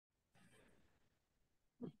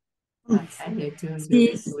I need to do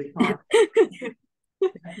She's this report.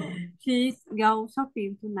 she's go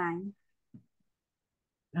shopping tonight.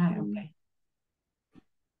 Right, okay.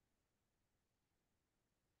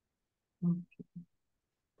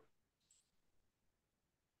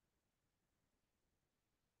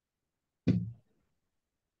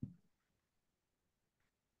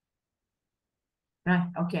 Rồi,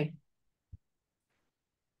 ok.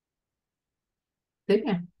 Tiếp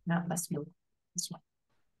nha. Now let's move this one.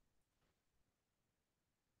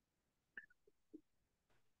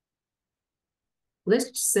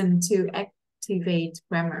 Listen to activate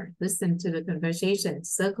grammar. Listen to the conversation.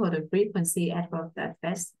 Circle the frequency adverb that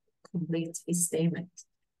best completes its statement.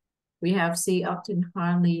 We have see, often,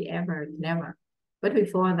 hardly, ever, never. But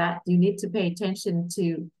before that, you need to pay attention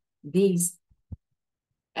to these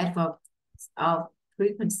adverbs of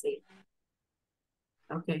frequency.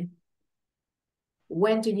 Okay.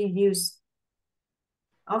 When do you use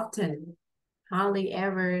often? Hardly,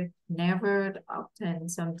 ever, never, often,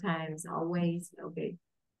 sometimes, always. Okay.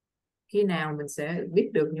 Khi nào mình sẽ biết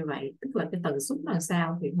được như vậy, tức là cái tần suất là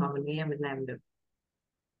sao thì hồi mình nghe mình làm được.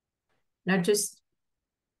 Now just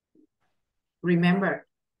remember.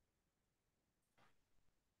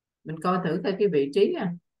 Mình coi thử cái vị trí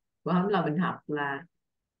nha. Bữa hôm là mình học là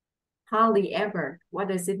hardly ever. What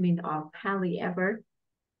does it mean of hardly ever?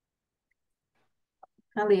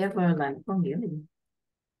 Hardly ever là có nghĩa là gì?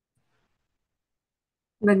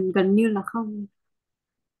 Gần như là không.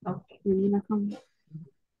 Okay. Gần như là không.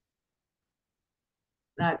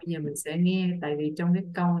 Rồi bây giờ mình sẽ nghe, tại vì trong cái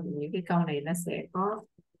câu, những cái câu này nó sẽ có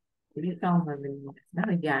những cái câu mà mình rất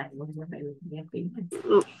là dài, mình có thể nghe kỹ.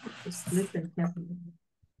 Just listen carefully.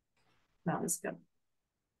 Now let's go.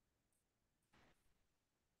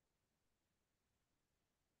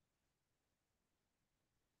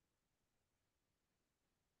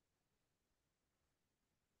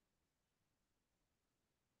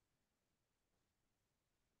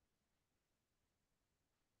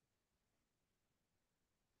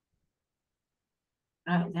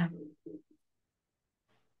 Rồi nha.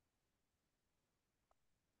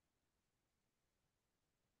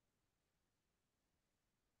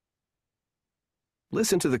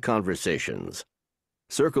 Listen to the conversations.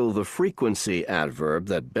 Circle the frequency adverb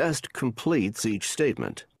that best completes each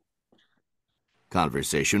statement.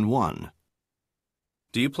 Conversation 1.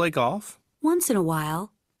 Do you play golf? Once in a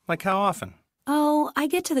while. Like how often? Oh, I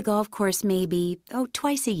get to the golf course maybe,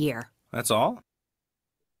 twice a year. That's all?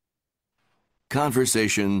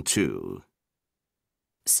 Conversation 2.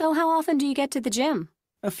 So how often do you get to the gym?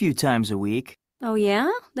 A few times a week. Oh, yeah?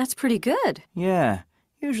 That's pretty good. Yeah,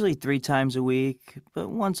 usually 3 times a week, but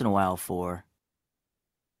once in a while 4.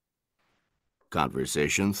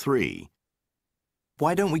 Conversation 3.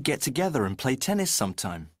 Why don't we get together and play tennis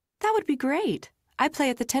sometime? That would be great. I play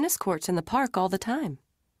at the tennis courts in the park all the time.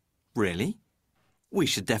 Really? We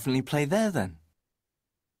should definitely play there then.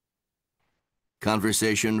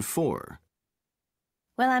 Conversation 4.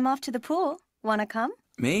 Well, I'm off to the pool. Wanna come?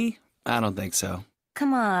 Me? I don't think so.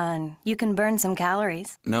 Come on, you can burn some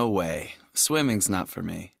calories. No way. Swimming's not for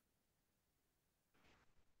me.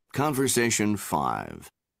 Conversation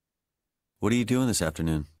 5. What are you doing this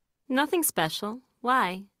afternoon? Nothing special.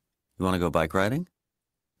 Why? You want to go bike riding?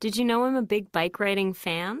 Did you know I'm a big bike riding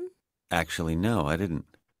fan? Actually, no, I didn't.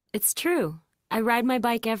 It's true. I ride my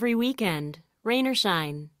bike every weekend, rain or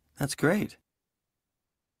shine. That's great.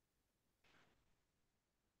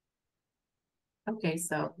 Okay,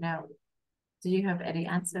 so now, do you have any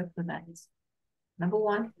answer for that? Number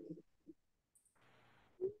 1?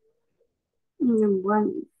 Number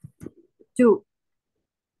 1, 2.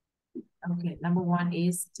 Okay, number 1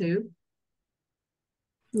 is 2.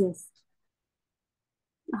 Yes.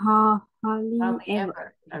 Hardly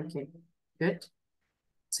ever. Okay, good.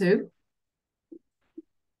 2.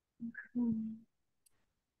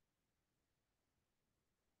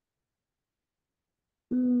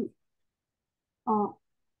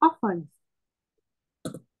 Often.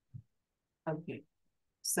 Okay,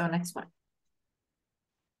 so next one.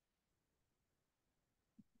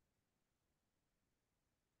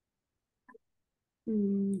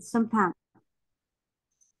 Sometimes.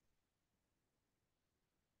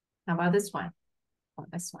 How about this one? Oh,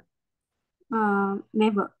 this one.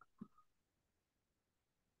 Never.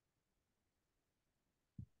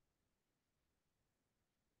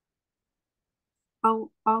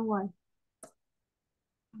 Always.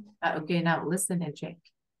 Okay, now listen and check.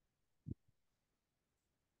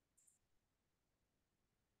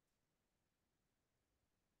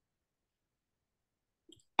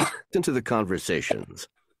 Into the conversations.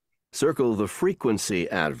 Circle the frequency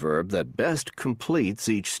adverb that best completes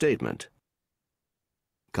each statement.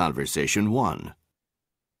 Conversation 1.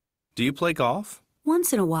 Do you play golf?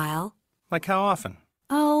 Once in a while. Like how often?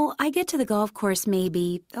 Oh, I get to the golf course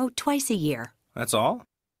maybe, twice a year. That's all?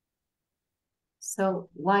 So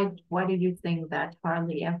why do you think that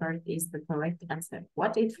hardly ever is the correct answer?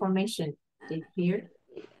 What information did you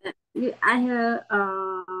hear? I heard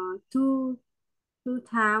two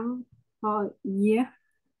times for year.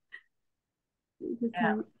 Two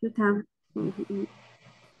times.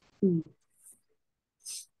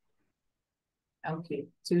 Okay,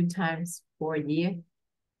 2 times 4 year,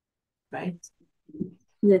 right?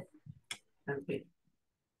 Yes. Okay.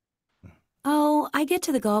 Oh, I get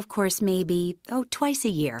to the golf course maybe, twice a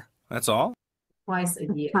year. That's all? Twice a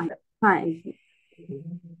year. Twice.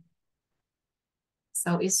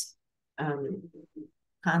 So it's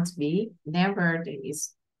can't be, never, then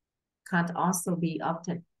it's can't also be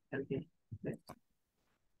often. Okay. Good.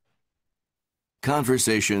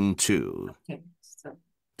 Conversation 2. Okay.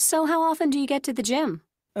 So how often do you get to the gym?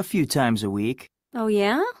 A few times a week. Oh,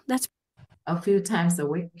 yeah? That's A few times a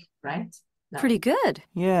week, right? No. pretty good.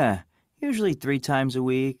 Yeah, usually 3 times a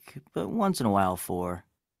week, but once in a while 4.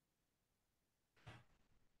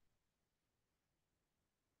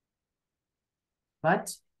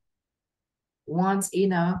 But once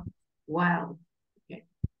in a while. Okay.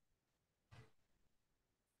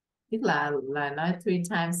 Tức là nói 3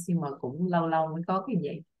 times nhưng mà cũng lâu lâu mới có cái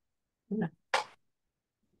gì. Đúng rồi.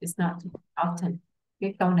 It's not often.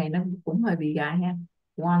 Cái câu này nó cũng hơi bị gài ha.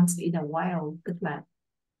 Once in a while tức là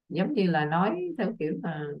giống như là nói theo kiểu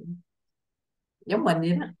là giống mình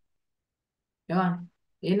vậy đó. Hiểu không?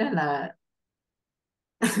 Ý nó là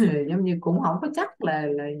giống như cũng không có chắc là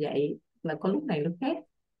vậy, là có lúc này lúc khác.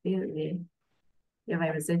 Ví dụ vậy. Như vậy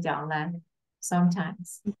mình sẽ chọn là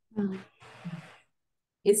sometimes.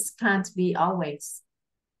 It can't be always.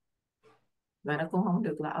 Và nó cũng không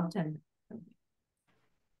được là often.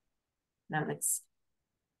 Now let's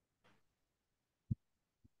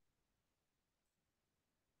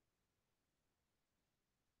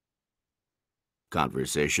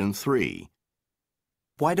Conversation 3.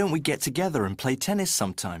 Why don't we get together and play tennis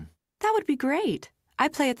sometime? That would be great. I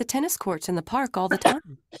play at the tennis courts in the park all the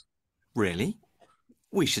time. Really?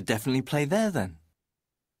 We should definitely play there then.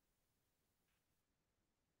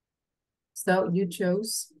 So you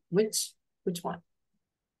chose which one?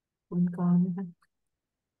 Quên con.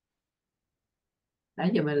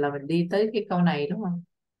 Nãy giờ mình đi tới cái câu này đúng không?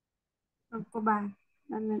 Câu 3.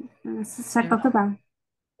 Sẽ câu thứ 3.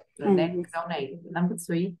 Rồi đến câu này number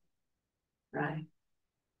 3. Right.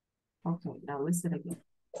 Okay, now listen again.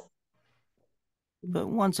 But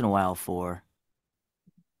once in a while 4.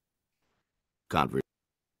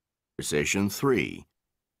 Conversation 3.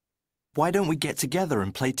 Why don't we get together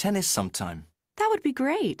and play tennis sometime? That would be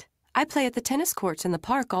great. I play at the tennis courts in the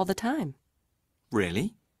park all the time.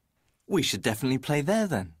 Really? We should definitely play there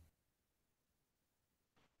then.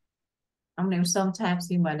 Ông nếu sometimes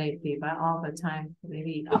nhưng mà này thì phải all the time.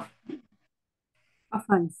 Maybe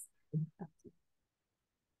Often.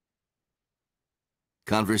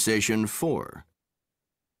 Conversation 4.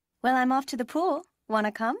 Well, I'm off to the pool.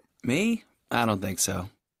 Wanna come? Me? I don't think so.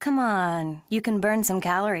 Come on, you can burn some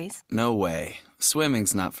calories. No way.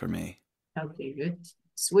 Swimming's not for me. Okay, good.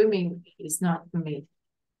 Swimming is not for me.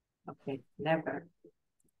 Okay, never.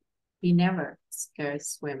 He never scares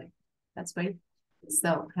swimming. That's right.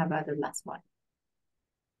 So how about the last one?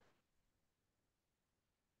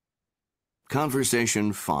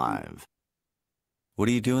 Conversation 5. What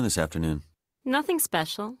are you doing this afternoon? Nothing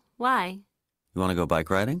special. Why? You want to go bike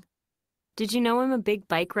riding? Did you know I'm a big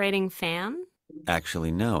bike riding fan?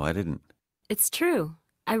 Actually, no, I didn't. It's true.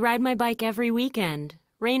 I ride my bike every weekend,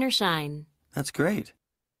 rain or shine. That's great.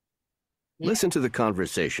 Yeah. Listen to the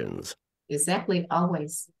conversations. Exactly,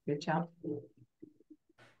 always. Good job.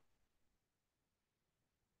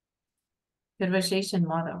 Conversation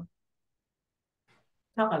model.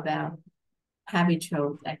 Talk about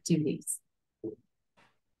habitual activities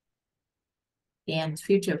and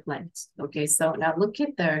future plans. Okay, so now look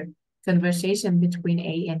at the conversation between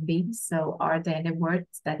A and B. So are there any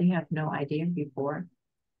words that you have no idea before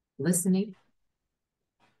listening?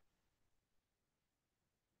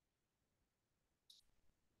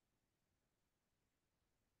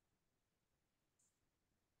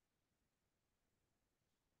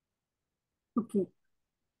 Okay.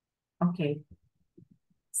 Okay.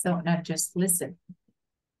 So now just listen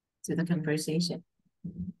to the conversation.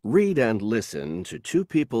 Read and listen to 2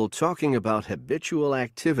 people talking about habitual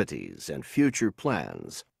activities and future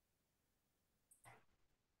plans.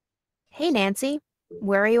 Hey, Nancy.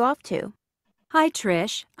 Where are you off to? Hi,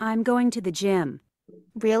 Trish. I'm going to the gym.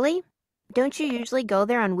 Really? Don't you usually go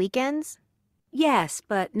there on weekends? Yes,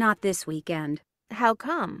 but not this weekend. How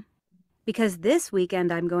come? Because this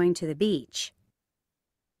weekend I'm going to the beach.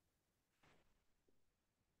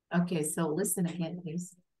 Okay, so listen again,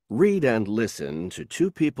 please. Read and listen to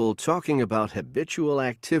two people talking about habitual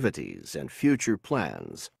activities and future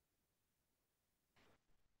plans.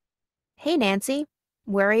 Hey, Nancy.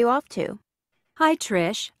 Where are you off to? Hi,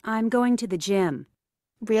 Trish. I'm going to the gym.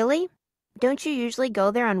 Really? Don't you usually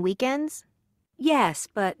go there on weekends? Yes,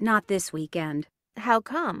 but not this weekend. How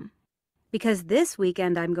come? Because this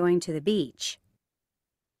weekend I'm going to the beach.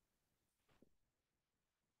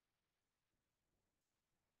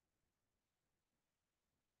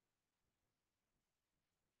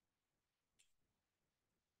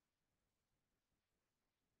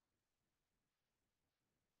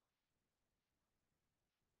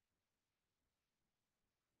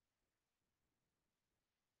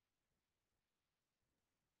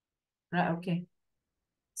 Right, okay.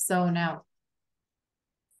 So now,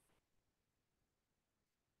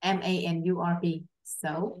 MANURB.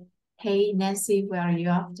 So, hey, Nancy, where are you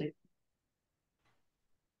off to?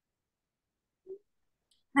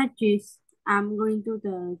 Hi, Jess. I'm going to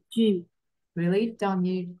the gym. Really? Don't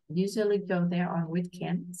you usually go there on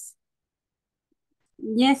weekends?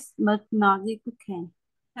 Yes, but not this weekend.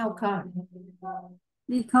 How come?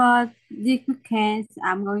 Because this weekend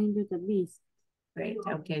I'm going to the beach. Great.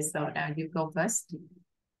 Okay, so now you go first.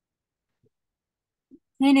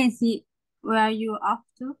 Hey, Nancy, where are you off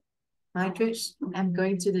to? Hi, Trish. I'm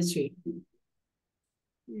going to the tree.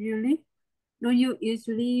 Really? Do you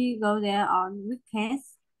usually go there on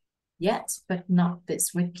weekends? Yes, but not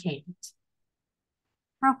this weekend.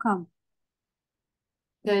 How come?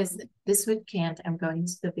 Because this weekend I'm going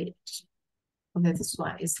to the beach. Okay, this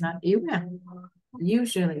one is not even.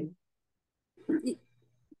 Usually.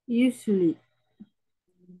 Usually.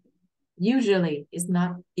 Usually is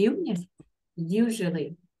not even.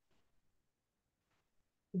 Usually.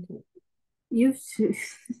 Usually.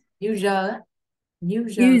 Usually.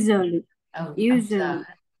 Usually. Usually. Oh, Usually.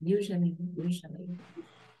 usually.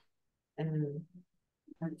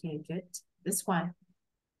 Okay, good. This one.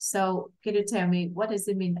 So can you tell me what does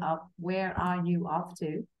it mean of where are you off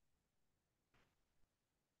to?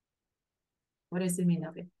 What does it mean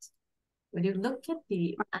of it? When you look at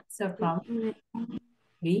the answer from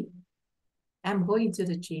B, I'm going to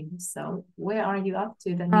the gym. So where are you off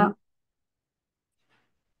to? That means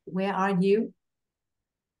where are you?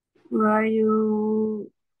 Where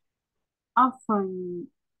you often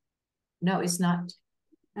No, it's not.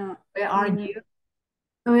 uh, Where are you?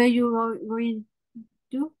 where you going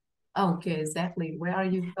to? Okay, exactly. Where are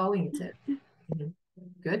you going to? Mhm.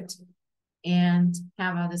 Good. And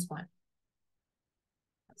how about this one?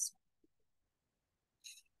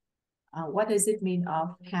 What does it mean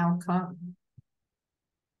of how come?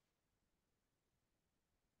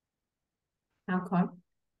 How come?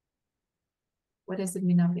 What does it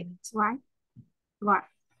mean of it? Why? Why?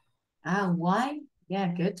 Why? Yeah,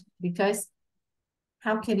 good. Because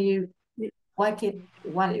how can you, why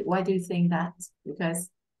do you think that? Because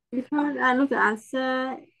Because I look at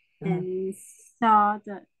answer and saw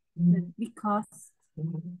the because.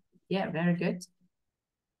 Yeah, very good.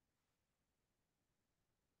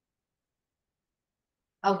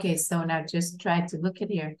 Okay, so now just try to look at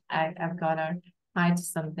here. I've got to hide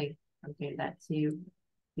something. Okay, that you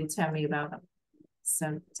tell me about them.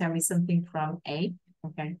 So tell me something from A.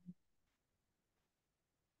 Okay.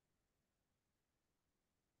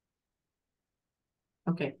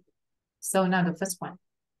 Okay. So now the first one.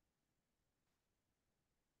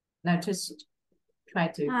 Now just try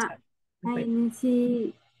to tell. Hi,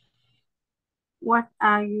 Nancy. What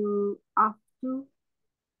are you up to?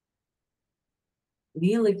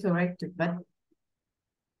 Nearly correct, but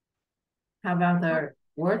how about the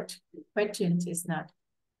word question is not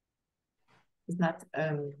that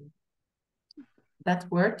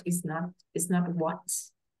word is not what.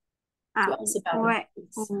 To us about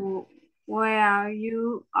where are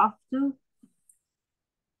you off to?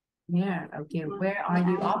 Yeah, okay. Where are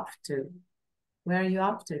you off to? Where are you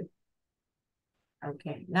off to?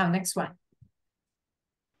 Okay, now next one.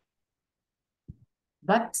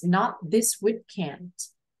 But not this weekend.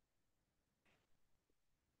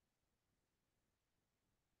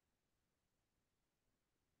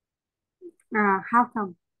 How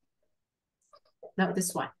come? Not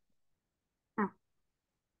this one.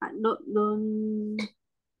 Don't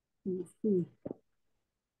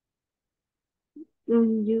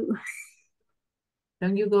don't you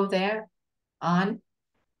Don't you go there on?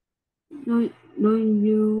 don't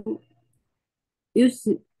you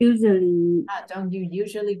usually Don't you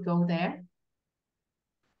usually go there?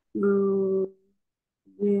 go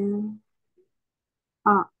there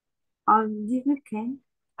on this weekend.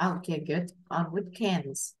 Okay, good. On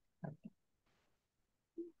weekends. Okay.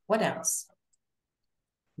 What else?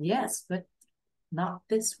 Yes, but not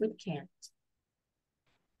this weekend.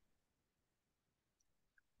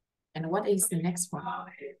 And what is the next one?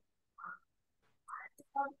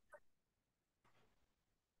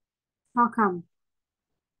 How come?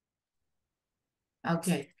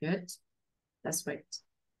 Okay, good. That's right.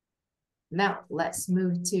 Now let's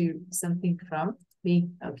move to something from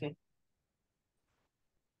B. Okay.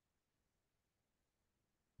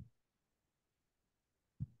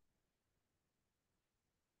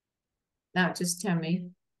 Now just tell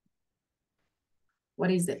me,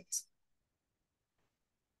 what is it?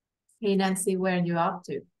 Hey Nancy, where are you off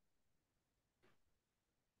to?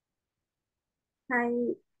 Hi,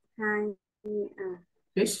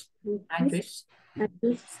 Trish? Hi Trish.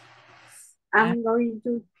 I'm going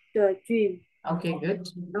to the gym. Okay, good.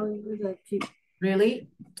 Going to the gym. Really?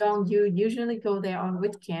 Don't you usually go there on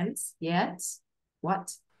weekends yet?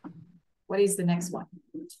 What? What is the next one?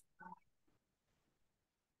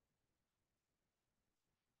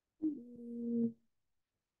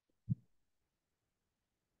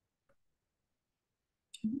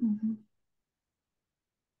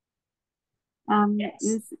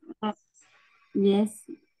 Yes. Yes,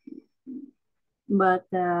 but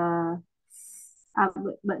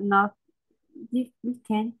not this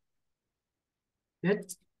weekend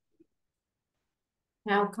Good.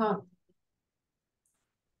 How come?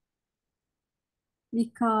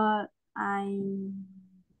 because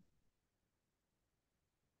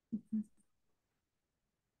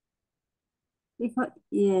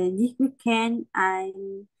yeah, this weekend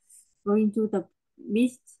I'm going to the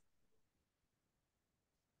beach.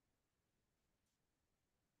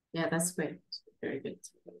 Yeah, that's great. Very good.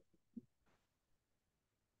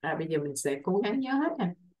 Bây giờ mình sẽ cố gắng nhớ hết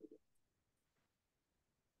nè.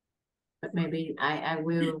 But maybe I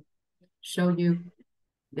will show you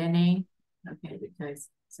the name. Okay, because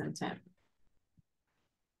sometimes.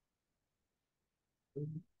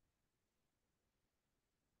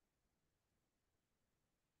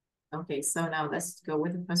 Okay, so now let's go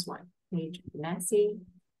with the first one. Page Nancy.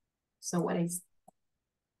 So what is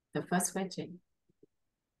the first question?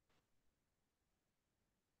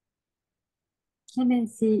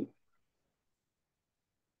 Nancy.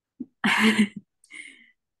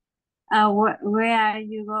 Where are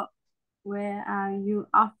you go? Where are you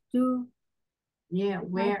off to? Yeah,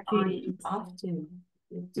 where are you off to?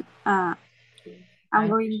 I'm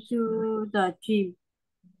going to the gym.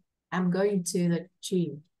 I'm going to the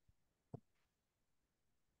gym.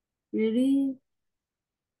 Really?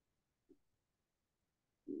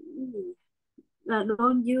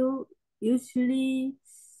 Don't you usually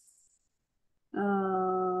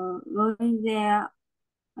going there?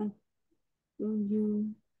 Don't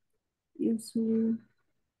you usually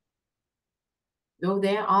Go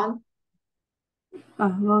there on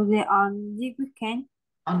go there on this weekend?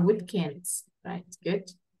 on weekends, right?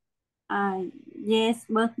 Good. Yes,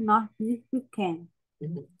 but not this weekend.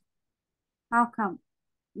 Mhm. How come?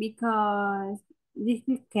 Because this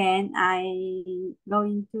weekend I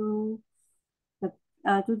going to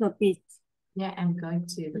the beach. Yeah, I'm going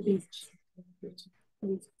to the beach. Beach.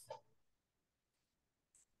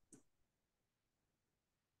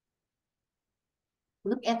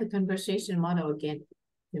 Look at the conversation model again.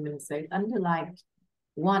 You may say underline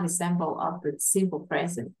one example of the simple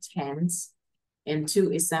present tense and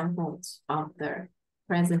two examples of the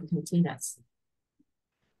present continuous.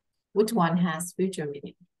 Which one has future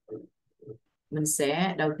meaning? Mình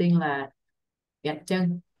sẽ đầu tiên là gạch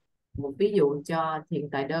chân. Một ví dụ cho hiện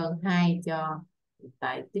tại đơn, hai cho hiện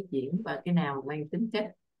tại tiếp diễn và cái nào mang tính chất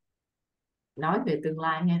nói về tương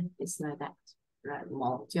lai ha. It's like that. Rồi,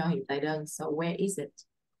 một cho hiện tại đơn. So where is it?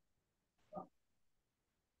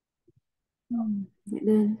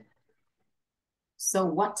 So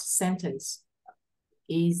what sentence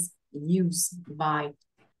is used by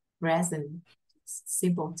present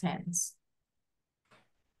simple tense?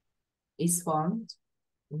 Is formed.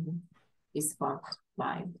 Is formed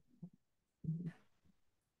by.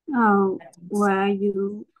 Where are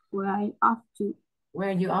you off to? Where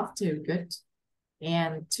are you off to? Good.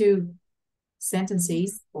 And two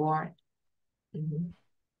sentences or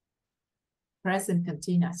present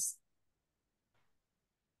continuous.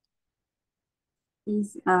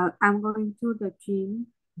 Is I'm going to the gym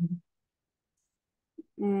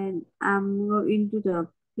and I'm going to the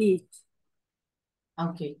beach.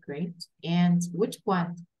 Okay, great. And which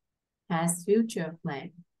one has future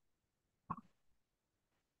plan?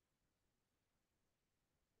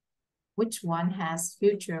 Which one has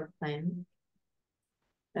future plan?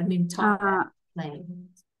 That means talk about plan.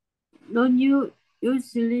 Don't you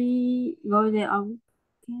usually go there on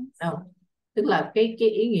weekends? No. Tức là cái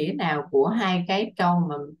ý nghĩa nào của hai cái câu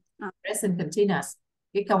mà present continuous,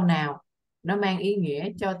 cái câu nào nó mang ý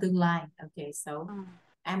nghĩa cho tương lai. Okay, so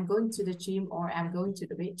I'm going to the gym or I'm going to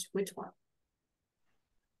the beach. Which one?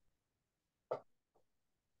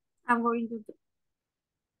 I'm going to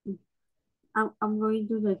I'm going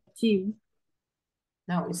to the gym.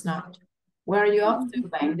 No, it's not. Where are you off to?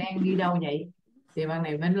 Bạn đang đi đâu vậy? Thì bạn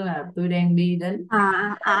này mới nói là tôi đang đi đến.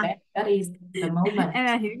 That is the moment. Em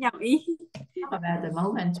là hiểu nhầm ý. Talk about the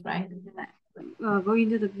moment, right? Going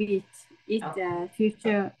to the beach is the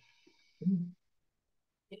future.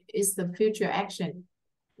 It's the future action,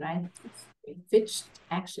 right? Fixed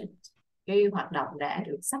action. Cái hoạt động đã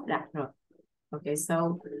được sắp đặt rồi. Okay,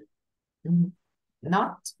 so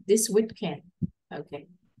not this weekend. Okay.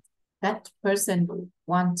 That person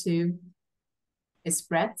want to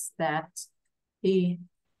express that he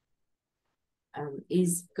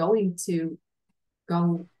is going to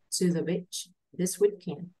go to the beach this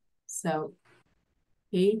weekend. So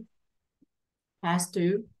he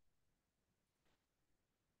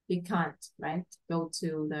can't, right, go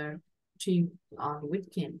to the gym on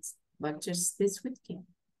weekends, but just this weekend.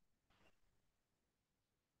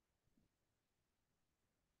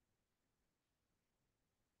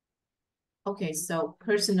 Okay, so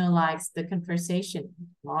personalize the conversation.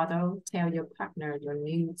 Model, tell your partner your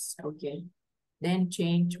needs. Okay, then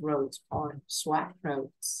change roles or swap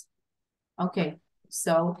roles. Okay,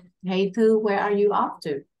 so hey Thư, where are you off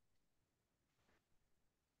to?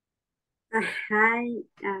 Hi,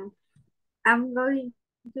 I'm going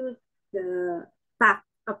to the park.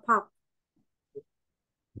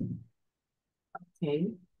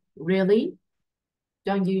 Okay, really?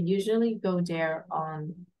 Don't you usually go there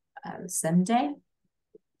on Sundays?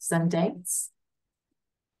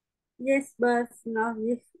 Yes, but not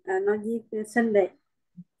this Sunday.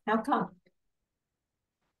 How come?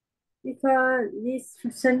 Because this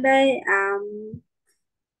Sunday,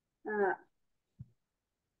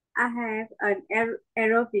 I have an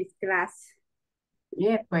aerobics class.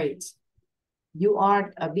 Yeah, great. You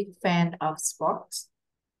are a big fan of sports?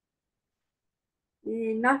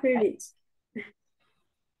 Not really.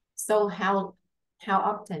 So how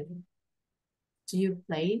often do you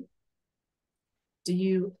play? Do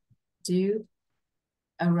you do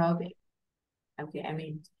aerobic? Okay, I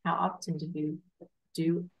mean, how often do you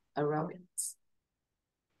do aerobics?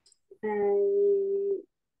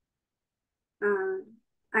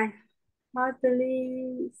 I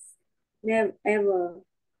hardly never ever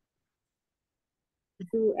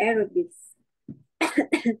do aerobics.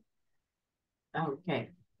 Okay.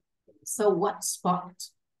 So what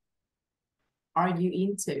sport are you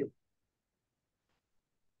into?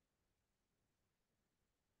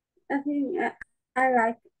 I think I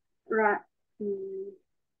like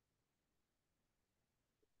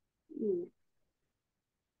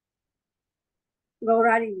go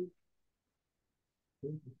riding.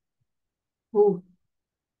 Who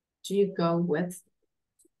do you go with?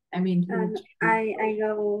 I mean, who I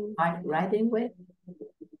go bike riding with?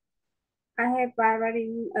 I have bike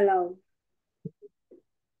riding alone.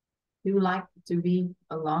 You like to be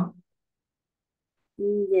alone?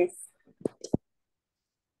 Yes.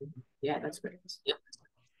 Yeah, that's great. Yeah.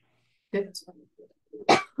 Good.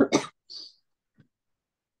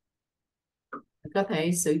 Có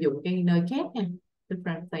thể sử dụng cái nơi khác nha,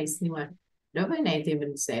 different place, nhưng mà đối với này thì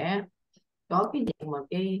mình sẽ có cái dạng mà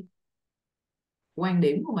cái quan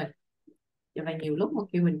điểm của mình. Và nhiều lúc mà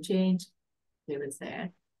khi mình change thì mình sẽ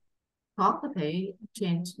khó có thể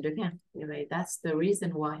change được ha. Như vậy that's the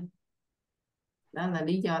reason why. Đó là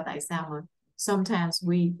lý do tại sao mà sometimes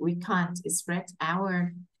we can't express our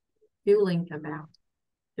feeling about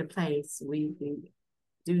the place we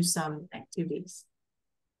do some activities.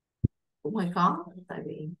 Cũng hơi khó, tại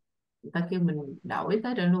vì người ta kêu mình đổi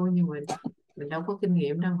tới đây luôn, nhưng mình đâu có kinh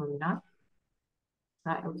nghiệm đâu mà mình nói.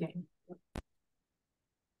 Rồi, ok.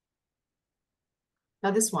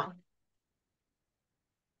 Now this one.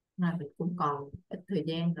 Này mình cũng còn ít thời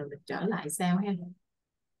gian rồi mình trở lại sao ha.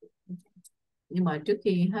 Nhưng mà trước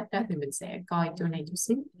khi hết đó thì mình sẽ coi chỗ này chút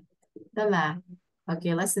xíu. Đó là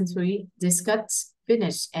okay, lesson 3, discuss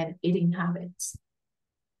finish and eating habits.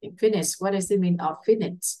 Finish, what does it mean of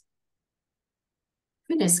finish?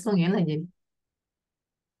 Finish có nghĩa là gì?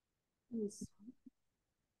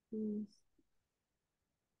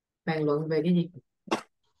 Bàn luận về cái gì?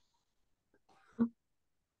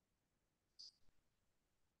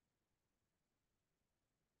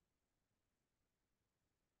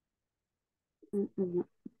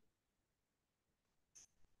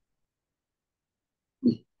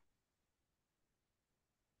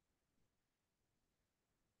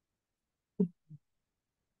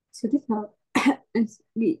 sự thích hợp. Anh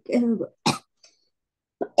bị cái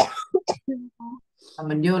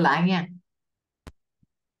Mình vô lại nha.